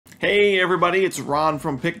Hey everybody, it's Ron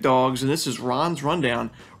from Pick Dawgz, and this is Ron's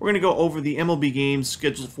Rundown. We're going to go over the MLB games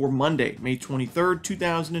scheduled for Monday, May 23rd,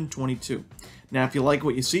 2022. Now, if you like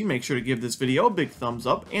what you see, make sure to give this video a big thumbs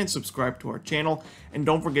up and subscribe to our channel, and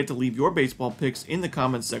don't forget to leave your baseball picks in the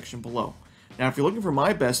comments section below. Now, if you're looking for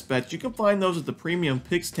my best bets, you can find those at the Premium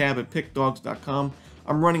Picks tab at pickdawgz.com.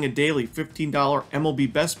 I'm running a daily $15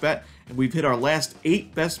 MLB best bet, and we've hit our last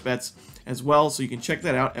 8 best bets as well, so you can check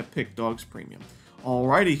that out at Pick Dawgz Premium.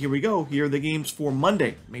 Alrighty, here we go. Here are the games for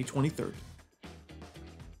Monday, May 23rd.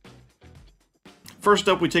 First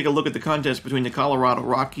up, we take a look at the contest between the Colorado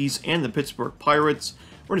Rockies and the Pittsburgh Pirates.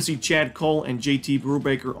 We're going to see Chad Cole and JT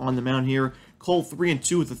Brubaker on the mound here. Cole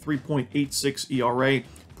 3-2 with a 3.86 ERA.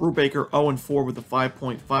 Brubaker 0-4 with a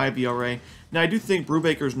 5.5 ERA. Now, I do think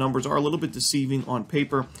Brubaker's numbers are a little bit deceiving on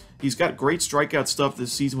paper. He's got great strikeout stuff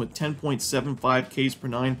this season with 10.75 Ks per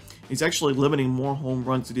 9. He's actually limiting more home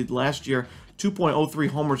runs than he did last year. 2.03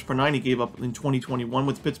 homers per 9 he gave up in 2021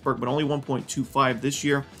 with Pittsburgh, but only 1.25 this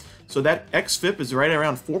year. So that xFIP is right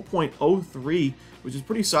around 4.03, which is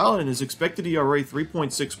pretty solid, and his expected ERA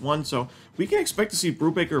 3.61. So we can expect to see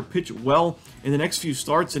Brubaker pitch well in the next few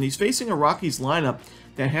starts, and he's facing a Rockies lineup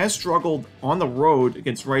that has struggled on the road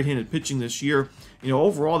against right-handed pitching this year. You know,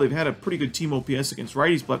 overall, they've had a pretty good team OPS against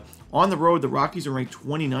righties, but on the road, the Rockies are ranked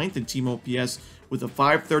 29th in team OPS with a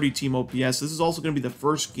 530 team OPS. This is also going to be the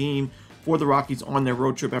first game for the Rockies on their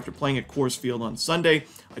road trip after playing at Coors Field on Sunday.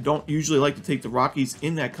 I don't usually like to take the Rockies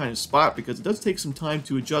in that kind of spot because it does take some time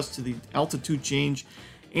to adjust to the altitude change.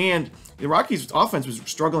 And the Rockies' offense was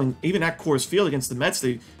struggling even at Coors Field against the Mets.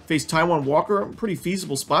 They faced Taijuan Walker, a pretty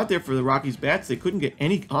feasible spot there for the Rockies' bats. They couldn't get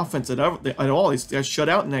any offense at all. They got shut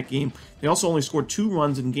out in that game. They also only scored 2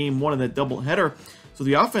 runs in Game 1 of that doubleheader. So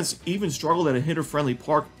the offense even struggled at a hitter-friendly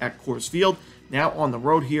park at Coors Field. Now on the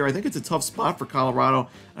road here, I think it's a tough spot for Colorado,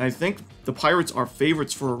 and I think the Pirates are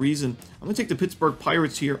favorites for a reason. I'm going to take the Pittsburgh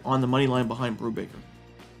Pirates here on the money line behind Brubaker.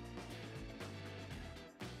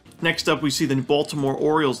 Next up, we see the Baltimore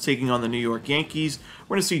Orioles taking on the New York Yankees.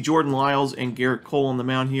 We're going to see Jordan Lyles and Garrett Cole on the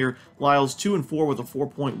mound here. Lyles 2-4 with a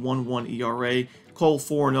 4.11 ERA. Cole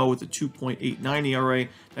 4-0 with a 2.89 ERA.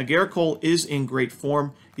 Now, Garrett Cole is in great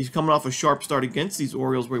form. He's coming off a sharp start against these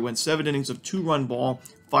Orioles where he went 7 innings of 2-run ball,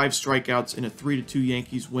 5 strikeouts in a 3-2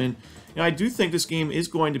 Yankees win. Now, I do think this game is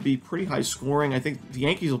going to be pretty high scoring. I think the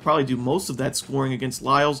Yankees will probably do most of that scoring against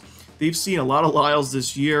Lyles. They've seen a lot of Lyles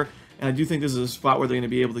this year, and I do think this is a spot where they're going to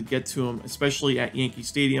be able to get to him, especially at Yankee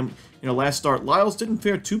Stadium. You know, last start, Lyles didn't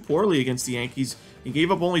fare too poorly against the Yankees. He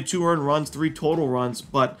gave up only 2 earned runs, 3 total runs,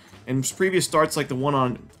 but in previous starts like the one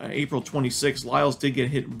on April 26, Lyles did get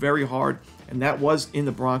hit very hard, and that was in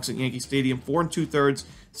the Bronx at Yankee Stadium. 4 2/3,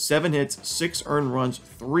 7 hits, 6 earned runs,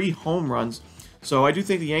 3 home runs. So I do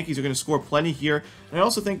think the Yankees are going to score plenty here. And I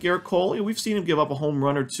also think Garrett Cole, we've seen him give up a home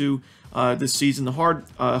run or 2 this season. The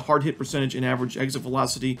hard hit percentage and average exit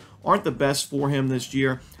velocity aren't the best for him this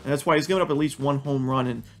year, and that's why he's given up at least 1 home run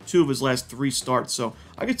in 2 of his last 3 starts. So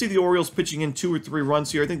I could see the Orioles pitching in 2 or 3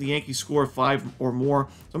 runs here. I think the Yankees score 5 or more.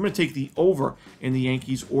 So I'm going to take the over in the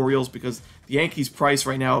Yankees-Orioles because the Yankees price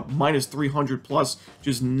right now, minus 300 plus,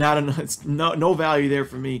 just not enough. It's no value there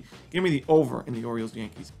for me. Give me the over in the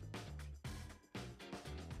Orioles-Yankees.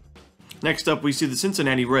 Next up, we see the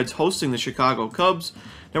Cincinnati Reds hosting the Chicago Cubs.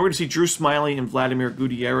 Now we're going to see Drew Smyly and Vladimir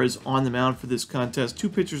Gutierrez on the mound for this contest. 2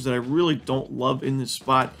 pitchers that I really don't love in this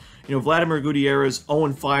spot. You know, Vladimir Gutierrez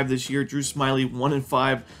 0-5 this year. Drew Smyly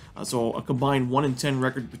 1-5. So a combined 1-10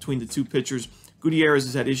 record between the 2 pitchers. Gutierrez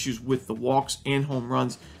has had issues with the walks and home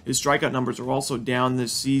runs. His strikeout numbers are also down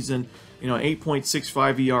this season. You know,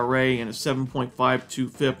 8.65 ERA and a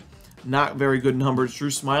 7.52 FIP. Not very good numbers. Drew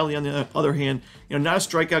Smyly, on the other hand, you know, not a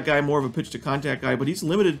strikeout guy, more of a pitch-to-contact guy, but he's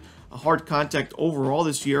limited a hard contact overall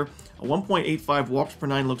this year. A 1.85 walks per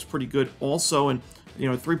 9 looks pretty good also, and you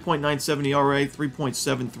know, 3.97 ERA,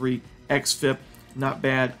 3.73 xFIP, not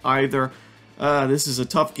bad either. This is a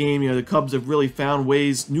tough game. You know, the Cubs have really found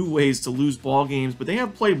new ways to lose ball games, but they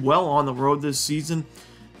have played well on the road this season.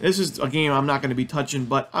 This is a game I'm not going to be touching,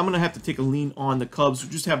 but I'm going to have to take a lean on the Cubs, who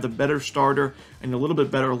just have the better starter and a little bit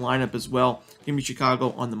better lineup as well. Give me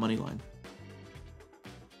Chicago on the money line.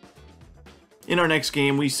 In our next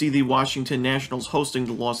game, we see the Washington Nationals hosting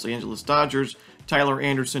the Los Angeles Dodgers. Tyler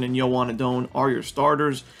Anderson and Yoan Adon are your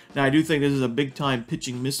starters. Now, I do think this is a big-time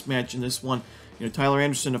pitching mismatch in this one. You know, Tyler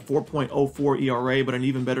Anderson, a 4.04 ERA, but an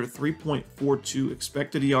even better 3.42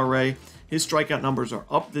 expected ERA. His strikeout numbers are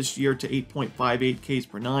up this year to 8.58 Ks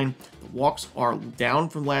per 9. The walks are down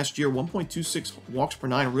from last year, 1.26 walks per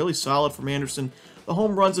 9, really solid from Anderson. The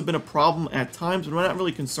home runs have been a problem at times, but we're not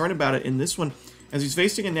really concerned about it in this one. as he's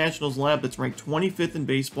facing a Nationals lineup that's ranked 25th in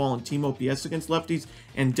baseball in team OPS against lefties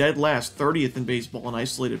and dead last 30th in baseball in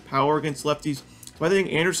isolated power against lefties. So I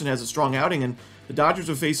think Anderson has a strong outing, and the Dodgers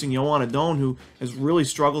are facing Yohan Adon, who has really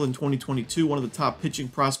struggled in 2022, one of the top pitching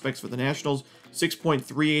prospects for the Nationals,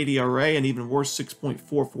 6.38 ERA, and even worse,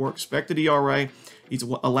 6.44 expected ERA. He's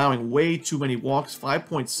allowing way too many walks,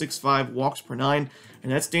 5.65 walks per nine,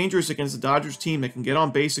 and that's dangerous against the Dodgers team that can get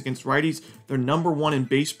on base against righties. They're #1 in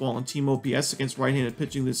baseball in team OPS against right-handed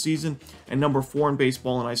pitching this season, and #4 in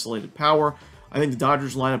baseball in isolated power. I think the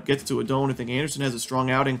Dodgers lineup gets to Adon. I think Anderson has a strong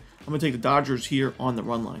outing. I'm going to take the Dodgers here on the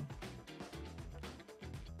run line.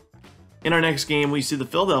 In our next game, we see the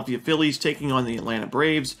Philadelphia Phillies taking on the Atlanta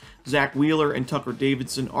Braves. Zach Wheeler and Tucker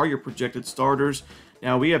Davidson are your projected starters.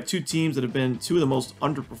 Now, we have two teams that have been two of the most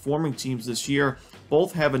underperforming teams this year.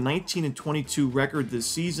 Both have a 19-22 record this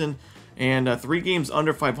season, and 3 games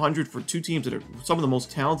under 500 for two teams that are some of the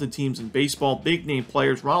most talented teams in baseball. Big-name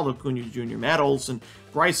players, Ronald Acuna Jr., Matt Olson,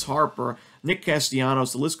 Bryce Harper, Nick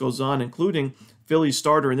Castellanos, the list goes on, including Phillies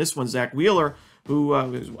starter in this one, Zach Wheeler, who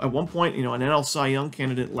was at one point, an NL Cy Young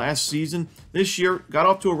candidate last season. This year, got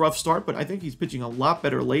off to a rough start, but I think he's pitching a lot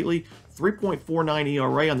better lately. 3.49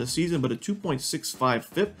 ERA on the season, but a 2.65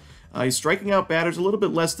 FIP. He's striking out batters a little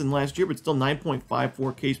bit less than last year, but still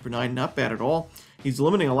 9.54 Ks per nine, not bad at all. He's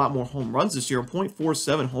limiting a lot more home runs this year.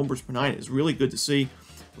 0.47 homers per nine is really good to see.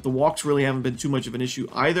 But the walks really haven't been too much of an issue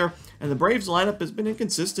either. And the Braves lineup has been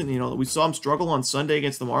inconsistent. We saw them struggle on Sunday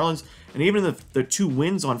against the Marlins. And even in the 2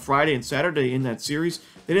 wins on Friday and Saturday in that series,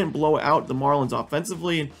 they didn't blow out the Marlins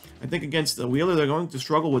offensively. And I think against the Wheeler, they're going to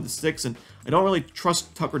struggle with the sticks. And I don't really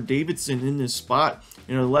trust Tucker Davidson in this spot.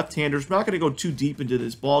 The left-hander's not going to go too deep into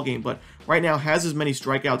this ball game, but right now has as many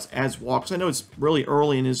strikeouts as walks. I know it's really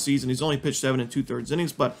early in his season. He's only pitched 7 2/3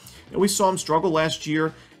 innings, but we saw him struggle last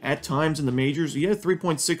year at times in the majors. He had a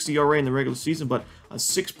 3.6 ERA in the regular season, but a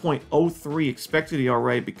 6.03 expected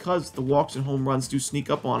ERA because the walks and home runs do sneak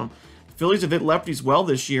up on him. The Phillies have hit lefties well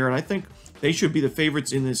this year, and I think they should be the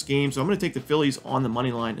favorites in this game, so I'm going to take the Phillies on the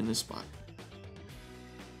money line in this spot.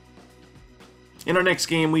 In our next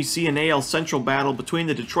game, we see an AL Central battle between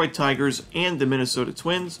the Detroit Tigers and the Minnesota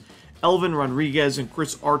Twins. Elvin Rodriguez and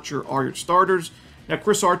Chris Archer are your starters. Now,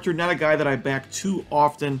 Chris Archer, not a guy that I back too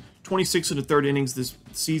often. 26 1/3 innings this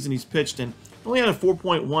season he's pitched, and only had a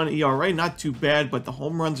 4.1 ERA, not too bad, but the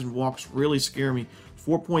home runs and walks really scare me.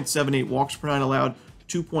 4.78 walks per nine allowed,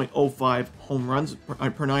 2.05 home runs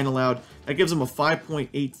per nine allowed. That gives him a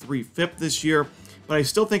 5.83 FIP this year. But I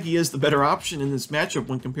still think he is the better option in this matchup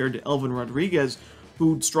when compared to Elvin Rodriguez,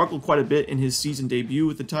 who struggled quite a bit in his season debut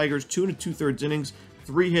with the Tigers. 2 2/3 innings,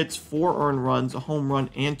 3 hits, 4 earned runs, a home run,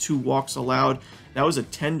 and 2 walks allowed. That was a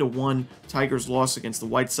 10-1 Tigers loss against the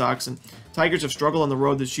White Sox. And Tigers have struggled on the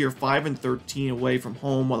road this year, 5-13 away from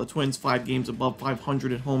home, while the Twins 5 games above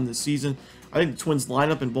 500 at home this season. I think the Twins'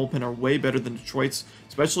 lineup and bullpen are way better than Detroit's,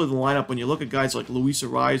 especially the lineup when you look at guys like Luis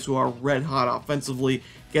Ariz, who are red hot offensively,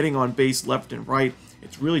 getting on base left and right.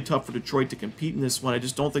 It's really tough for Detroit to compete in this one. I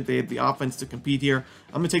just don't think they have the offense to compete here.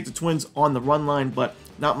 I'm going to take the Twins on the run line, but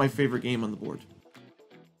not my favorite game on the board.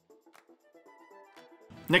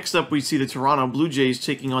 Next up, we see the Toronto Blue Jays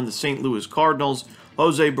taking on the St. Louis Cardinals.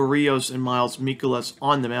 Jose Barrios and Miles Mikolas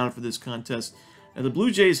on the mound for this contest. Now, the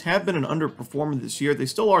Blue Jays have been an underperformer this year. They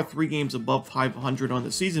still are 3 games above 500 on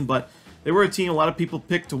the season, but they were a team a lot of people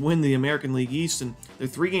picked to win the American League East, and they're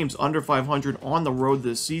 3 games under 500 on the road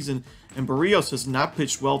this season. And Barrios has not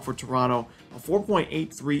pitched well for Toronto. A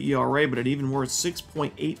 4.83 ERA, but an even worse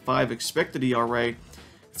 6.85 expected ERA.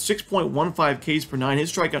 6.15 Ks per nine.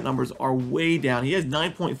 His strikeout numbers are way down. He had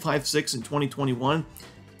 9.56 in 2021,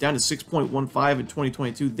 down to 6.15 in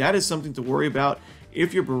 2022. That is something to worry about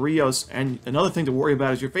if you're Barrios. And another thing to worry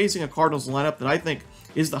about is you're facing a Cardinals lineup that I think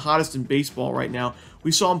is the hottest in baseball right now.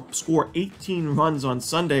 We saw him score 18 runs on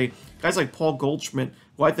Sunday. Guys like Paul Goldschmidt,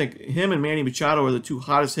 who I think him and Manny Machado are the 2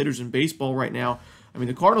 hottest hitters in baseball right now. I mean,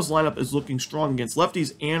 the Cardinals lineup is looking strong against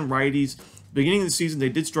lefties and righties. Beginning of the season, they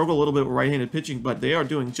did struggle a little bit with right-handed pitching, but they are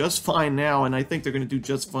doing just fine now, and I think they're going to do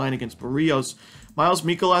just fine against Barrios. Miles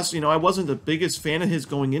Mikolas, I wasn't the biggest fan of his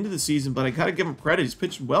going into the season, but I got to give him credit. He's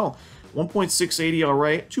pitched well. 1.68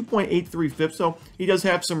 ERA, 2.83 FIP, so he does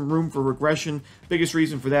have some room for regression. Biggest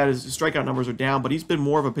reason for that is his strikeout numbers are down, but he's been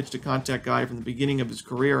more of a pitch-to-contact guy from the beginning of his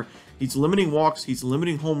career. He's limiting walks, he's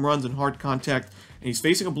limiting home runs and hard contact, and he's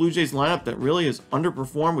facing a Blue Jays lineup that really has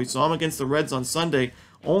underperformed. We saw him against the Reds on Sunday,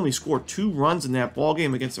 only scored 2 runs in that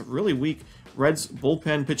ballgame against a really weak Reds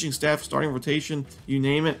bullpen, pitching staff, starting rotation, you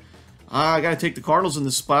name it. I got to take the Cardinals in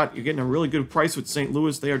this spot. You're getting a really good price with St.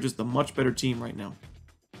 Louis. They are just a much better team right now.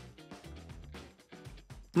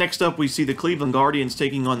 Next up, we see the Cleveland Guardians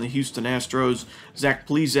taking on the Houston Astros. Zach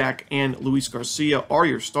Plesac and Luis Garcia are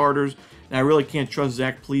your starters. And I really can't trust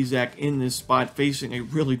Zach Plesac in this spot, facing a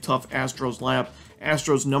really tough Astros lineup.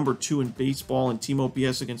 Astros #2 in baseball in team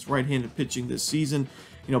OPS against right-handed pitching this season.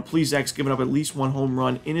 You know, Plesac's given up at least 1 home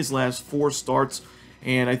run in his last 4 starts.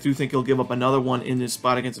 And I do think he'll give up another one in this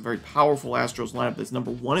spot against a very powerful Astros lineup that's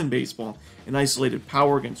 #1 in baseball in isolated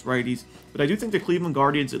power against righties. But I do think the Cleveland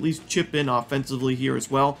Guardians at least chip in offensively here as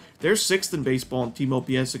well. They're 6th in baseball in team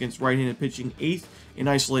OPS against right-handed pitching, 8th in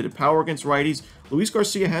isolated power against righties. Luis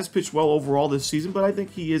Garcia has pitched well overall this season, but I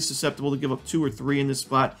think he is susceptible to give up 2 or 3 in this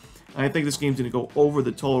spot. And I think this game's going to go over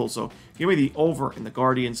the total, so give me the over in the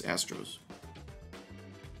Guardians-Astros.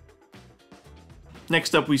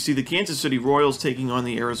 Next up, we see the Kansas City Royals taking on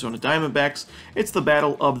the Arizona Diamondbacks. It's the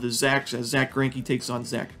battle of the Zacks as Zack Greinke takes on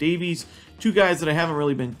Zach Davies. 2 guys that I haven't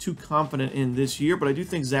really been too confident in this year, but I do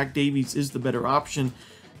think Zach Davies is the better option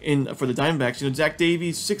for the Diamondbacks. You know, Zach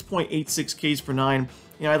Davies, 6.86 Ks per 9.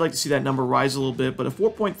 You know, I'd like to see that number rise a little bit, but a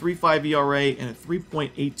 4.35 ERA and a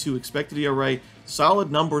 3.82 expected ERA,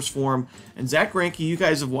 solid numbers for him. And Zack Greinke, you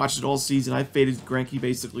guys have watched it all season. I faded Greinke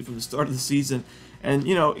basically from the start of the season. And,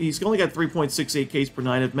 you know, he's only got 3.68 Ks per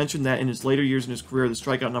 9. I've mentioned that in his later years in his career, the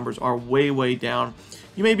strikeout numbers are way, way down.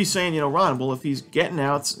 You may be saying, you know, Ron, well, if he's getting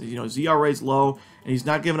outs, you know, his ERA is low, and he's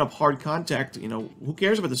not giving up hard contact, you know, who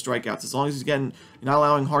cares about the strikeouts as long as he's not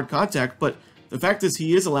allowing hard contact. But the fact is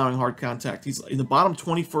he is allowing hard contact. He's in the bottom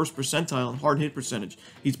 21st percentile in hard hit percentage.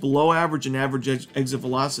 He's below average in average exit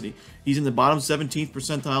velocity. He's in the bottom 17th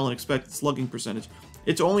percentile in expected slugging percentage.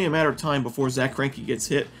 It's only a matter of time before Zack Greinke gets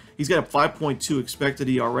hit. He's got a 5.2 expected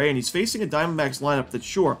ERA, and he's facing a Diamondbacks lineup that,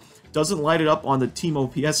 sure, doesn't light it up on the team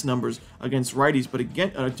OPS numbers against righties, but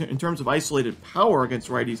again, in terms of isolated power against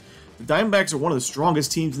righties, the Diamondbacks are one of the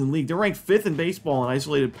strongest teams in the league. They're ranked 5th in baseball in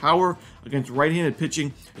isolated power against right-handed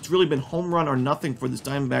pitching. It's really been home run or nothing for this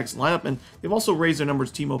Diamondbacks lineup, and they've also raised their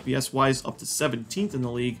numbers team OPS-wise up to 17th in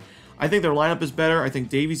the league. I think their lineup is better. I think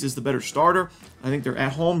Davies is the better starter. I think they're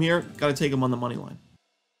at home here. Got to take them on the money line.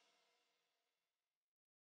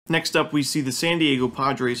 Next up, we see the San Diego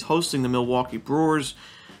Padres hosting the Milwaukee Brewers.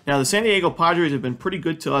 Now, the San Diego Padres have been pretty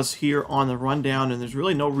good to us here on the rundown, and there's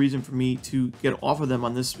really no reason for me to get off of them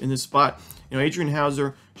in this spot. You know, Adrian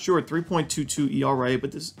Hauser, sure, 3.22 ERA,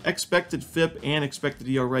 but this expected FIP and expected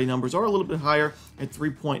ERA numbers are a little bit higher at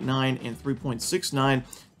 3.9 and 3.69.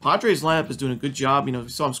 Padres lineup is doing a good job. You know, we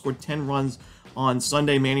saw him score 10 runs on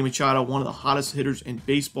Sunday. Manny Machado, one of the hottest hitters in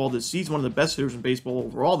baseball this season, one of the best hitters in baseball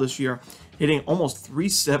overall this year, hitting almost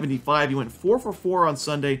 375. He went 4 for 4 on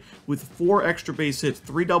Sunday with 4 extra base hits,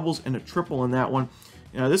 3 doubles and a triple in that one.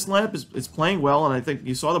 You know, this lineup is playing well, and I think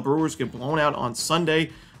you saw the Brewers get blown out on Sunday.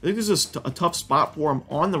 I think this is a tough spot for them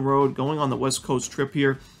on the road, going on the West Coast trip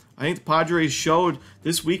here. I think the Padres showed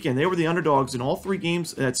this weekend they were the underdogs in all 3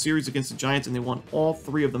 games of that series against the Giants, and they won all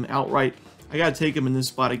 3 of them outright. I got to take them in this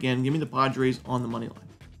spot again. Give me the Padres on the money line.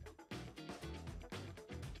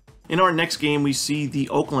 In our next game, we see the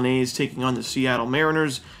Oakland A's taking on the Seattle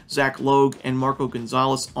Mariners. Zach Logue and Marco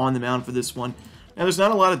Gonzalez on the mound for this one. Now, there's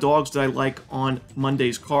not a lot of dogs that I like on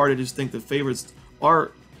Monday's card. I just think the favorites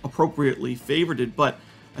are appropriately favored, but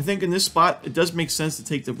I think in this spot, it does make sense to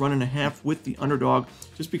take the 1.5 with the underdog,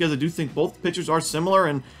 just because I do think both pitchers are similar,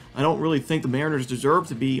 and I don't really think the Mariners deserve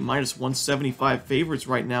to be minus 175 favorites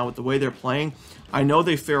right now with the way they're playing. I know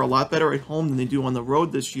they fare a lot better at home than they do on the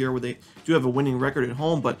road this year, where they do have a winning record at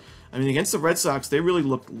home, but I mean, against the Red Sox, they really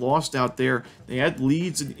looked lost out there. They had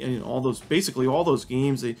leads in basically all those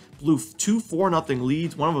games. They blew 2 4-0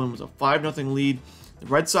 leads. One of them was a 5-0 lead. The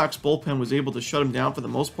Red Sox bullpen was able to shut them down for the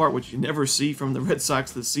most part, which you never see from the Red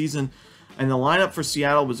Sox this season. And the lineup for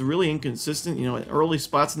Seattle was really inconsistent. You know, at early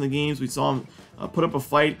spots in the games, we saw them put up a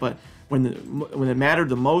fight, but when it mattered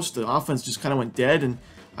the most, the offense just kind of went dead. And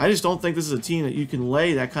I just don't think this is a team that you can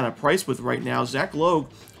lay that kind of price with right now. Zach Logue,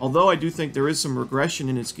 although I do think there is some regression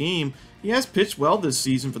in his game, he has pitched well this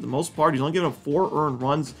season for the most part. He's only given up 4 earned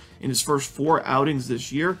runs in his first 4 outings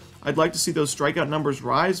this year. I'd like to see those strikeout numbers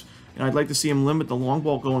rise, and I'd like to see him limit the long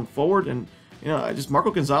ball going forward. And you know,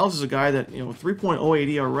 Marco Gonzalez is a guy that, you know, 3.08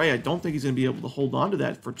 ERA, I don't think he's going to be able to hold on to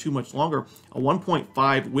that for too much longer. A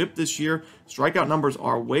 1.5 whip this year. Strikeout numbers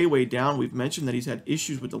are way, way down. We've mentioned that he's had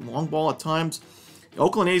issues with the long ball at times. The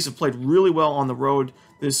Oakland A's have played really well on the road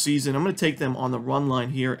this season. I'm going to take them on the run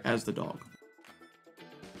line here as the dog.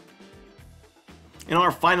 In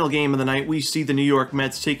our final game of the night, we see the New York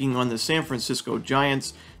Mets taking on the San Francisco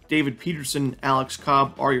Giants. David Peterson and Alex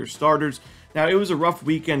Cobb are your starters. Now, it was a rough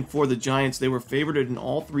weekend for the Giants. They were favored in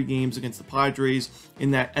all 3 games against the Padres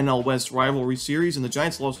in that NL West rivalry series, and the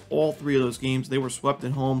Giants lost all 3 of those games. They were swept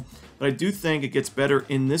at home, but I do think it gets better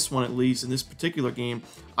in this one, at least, in this particular game.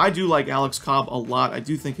 I do like Alex Cobb a lot. I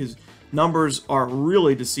do think his numbers are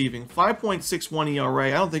really deceiving. 5.61 ERA. I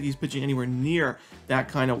don't think he's pitching anywhere near that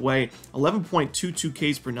kind of way. 11.22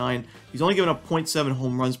 Ks per 9. He's only given up 0.7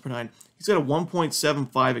 home runs per 9. He's got a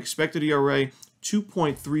 1.75 expected ERA,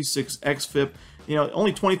 2.36 xFIP. You know,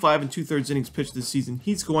 only 25 and 2/3 innings pitched this season.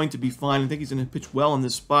 He's going to be fine. I think he's going to pitch well in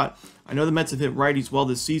this spot. I know the Mets have hit righties well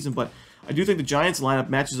this season, but I do think the Giants lineup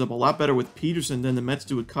matches up a lot better with Peterson than the Mets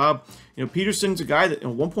do with Cobb. You know, Peterson's a guy that,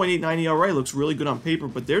 1.89 ERA looks really good on paper,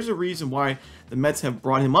 but there's a reason why the Mets have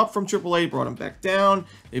brought him up from AAA, brought him back down.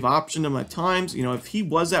 They've optioned him at times. You know, if he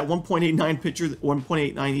was that 1.89 pitcher,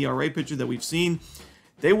 1.89 ERA pitcher that we've seen,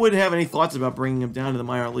 they wouldn't have any thoughts about bringing him down to the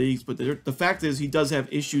minor leagues, but the fact is he does have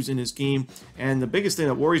issues in his game, and the biggest thing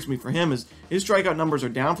that worries me for him is his strikeout numbers are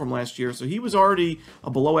down from last year, so he was already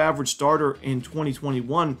a below-average starter in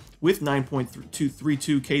 2021 with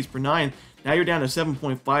 9.32 Ks per 9. Now you're down to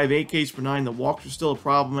 7.58 Ks per 9. The walks are still a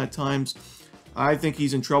problem at times. I think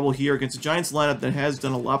he's in trouble here against a Giants lineup that has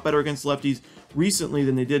done a lot better against lefties recently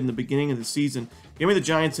than they did in the beginning of the season. Give me the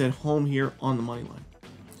Giants at home here on the money line.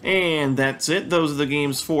 And that's it. Those are the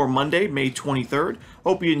games for Monday, May 23rd.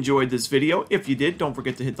 Hope you enjoyed this video. If you did, don't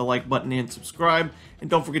forget to hit the like button and subscribe. And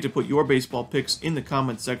don't forget to put your baseball picks in the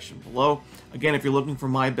comments section below. Again, if you're looking for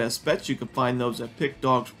my best bets, you can find those at Pick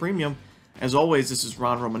Dawgz Premium. As always, this is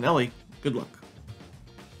Ron Romanelli. Good luck.